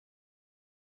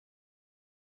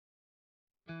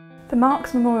The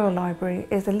Marx Memorial Library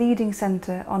is the leading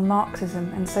centre on Marxism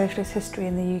and socialist history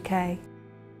in the UK.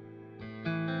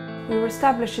 We were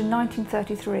established in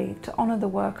 1933 to honour the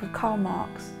work of Karl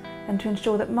Marx and to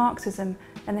ensure that Marxism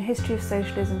and the history of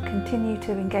socialism continue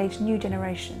to engage new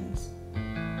generations.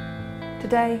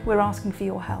 Today we're asking for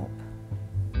your help.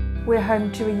 We're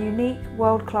home to a unique,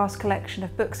 world-class collection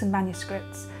of books and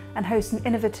manuscripts and host an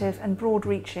innovative and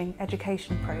broad-reaching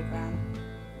education programme.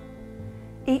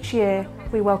 Each year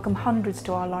we welcome hundreds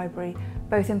to our library,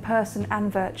 both in person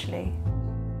and virtually.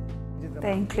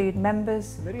 They include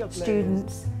members,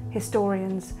 students,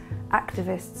 historians,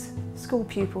 activists, school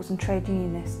pupils and trade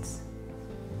unionists.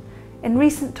 In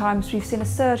recent times we've seen a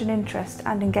surge in interest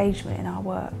and engagement in our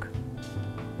work.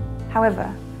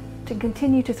 However, to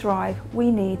continue to thrive, we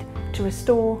need to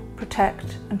restore,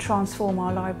 protect and transform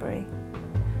our library.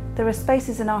 There are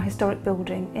spaces in our historic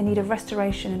building in need of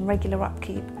restoration and regular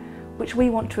upkeep, which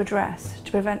we want to address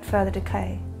to prevent further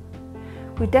decay.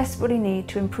 We desperately need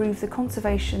to improve the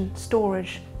conservation,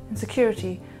 storage and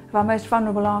security of our most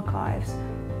vulnerable archives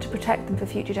to protect them for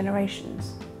future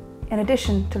generations, in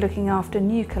addition to looking after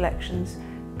new collections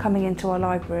coming into our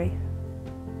library.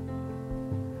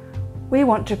 We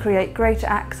want to create greater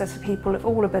access for people of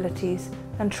all abilities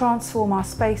and transform our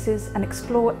spaces and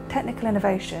explore technical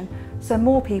innovation so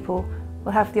more people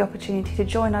will have the opportunity to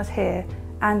join us here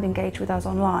and engage with us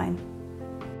online.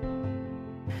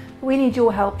 We need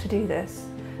your help to do this.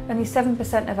 Only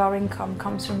 7% of our income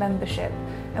comes from membership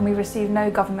and we receive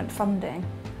no government funding.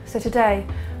 So today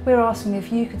we're asking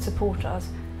if you could support us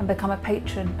and become a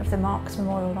patron of the Marx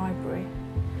Memorial Library.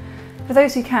 For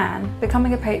those who can,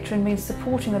 becoming a patron means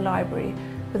supporting the library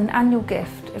with an annual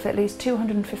gift of at least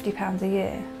 £250 a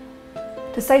year.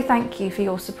 To say thank you for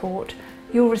your support,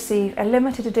 you'll receive a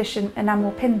limited edition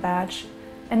enamel pin badge,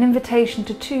 an invitation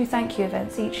to 2 thank you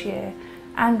events each year,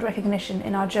 and recognition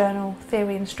in our journal,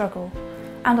 Theory and Struggle,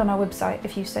 and on our website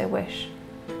if you so wish.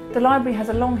 The library has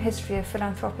a long history of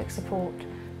philanthropic support,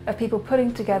 of people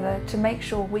pulling together to make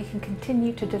sure we can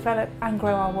continue to develop and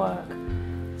grow our work.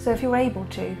 So if you're able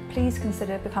to, please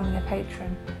consider becoming a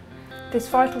patron. This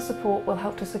vital support will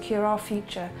help to secure our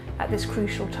future at this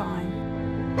crucial time.